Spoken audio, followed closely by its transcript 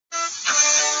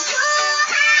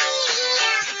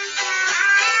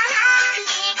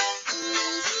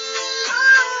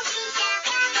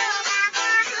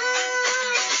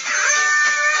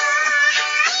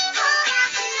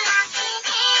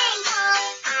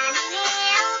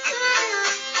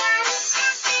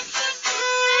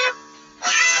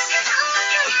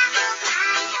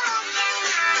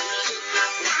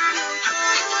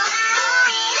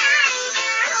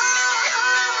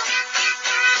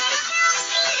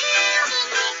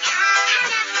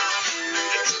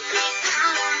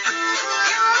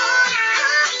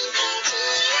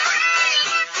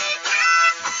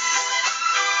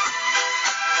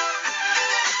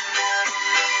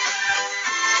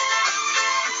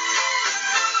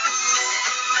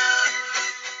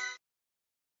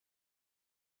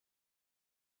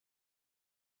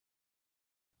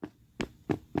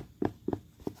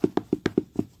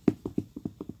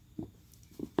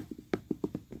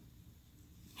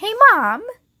Mom?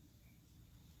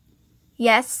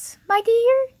 Yes, my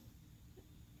dear?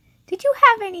 Did you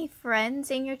have any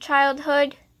friends in your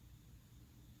childhood?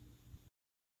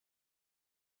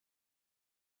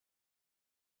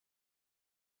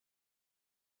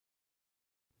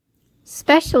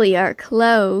 Especially our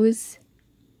clothes.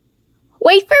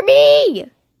 Wait for me!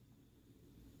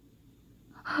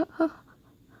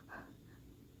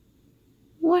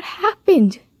 What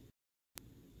happened?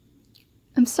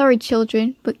 I'm sorry,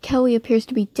 children, but Kelly appears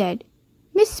to be dead.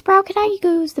 Miss Sprout, can I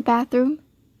go use the bathroom?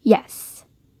 Yes.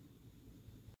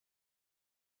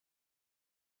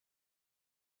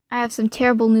 I have some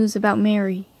terrible news about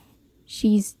Mary.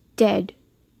 She's dead.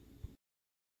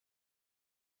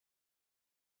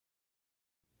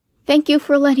 Thank you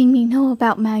for letting me know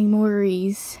about my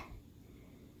worries.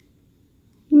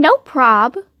 No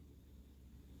prob.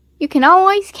 You can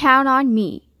always count on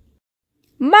me.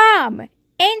 Mom,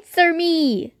 answer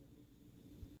me!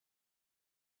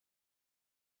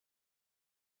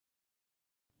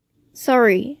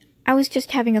 Sorry, I was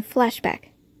just having a flashback.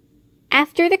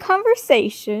 After the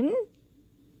conversation?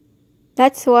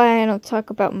 That's why I don't talk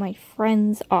about my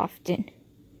friends often.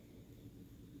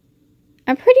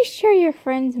 I'm pretty sure your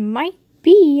friends might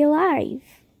be alive.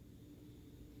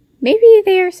 Maybe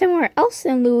they are somewhere else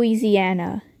in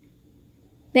Louisiana.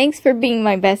 Thanks for being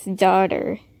my best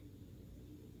daughter.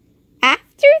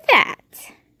 After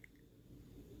that,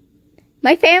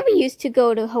 my family used to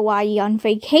go to Hawaii on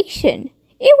vacation.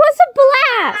 It was a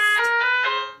blast!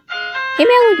 Hey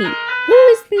Melody, who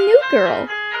is the new girl?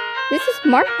 This is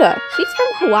Martha. She's from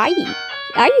Hawaii.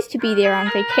 I used to be there on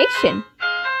vacation.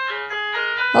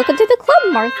 Welcome to the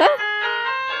club, Martha.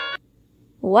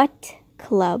 What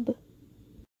club?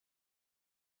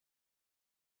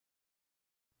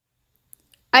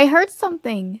 I heard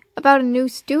something about a new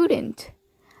student.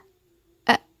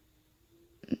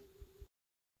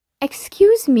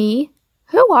 Excuse me,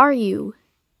 who are you?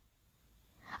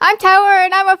 I'm Tower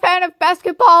and I'm a fan of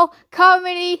basketball,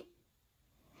 comedy,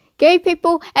 gay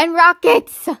people, and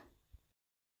rockets.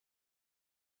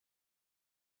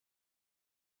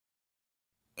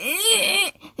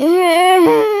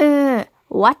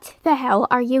 What the hell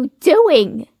are you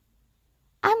doing?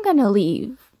 I'm gonna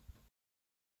leave.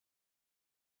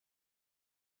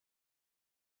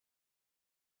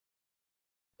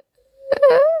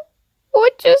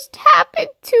 What just happened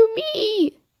to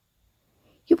me?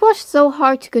 You blushed so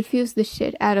hard to confuse the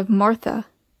shit out of Martha.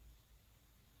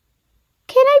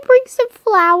 Can I bring some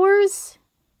flowers?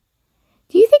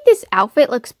 Do you think this outfit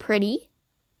looks pretty?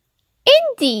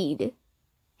 Indeed!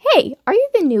 Hey, are you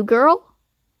the new girl?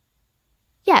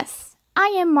 Yes, I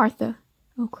am Martha.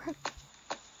 Oh crap.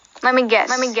 Let me guess.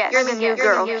 You're the new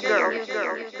girl.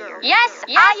 Yes,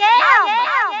 I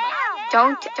am.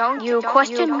 Don't you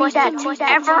question me that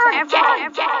ever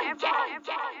again.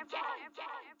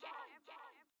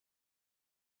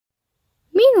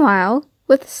 Meanwhile,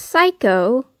 with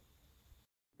Siko.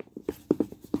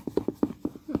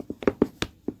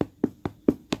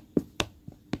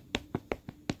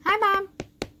 Hi, Mom.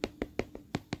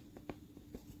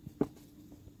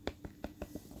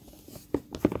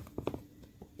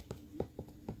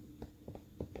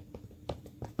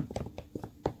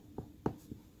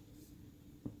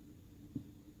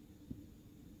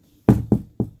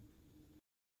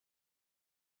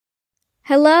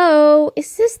 Hello,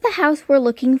 is this the house we're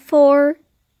looking for?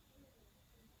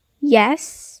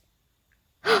 Yes.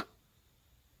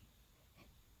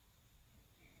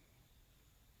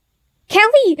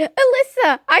 Kelly,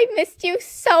 Alyssa, I missed you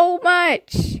so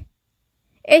much.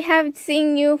 I haven't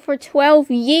seen you for 12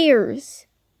 years.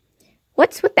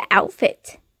 What's with the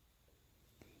outfit?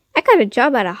 I got a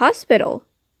job at a hospital.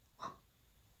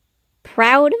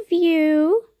 Proud of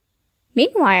you.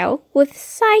 Meanwhile, with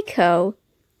Siko,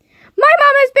 my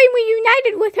mom has been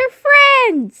reunited with her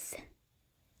friends.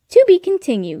 To be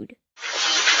continued.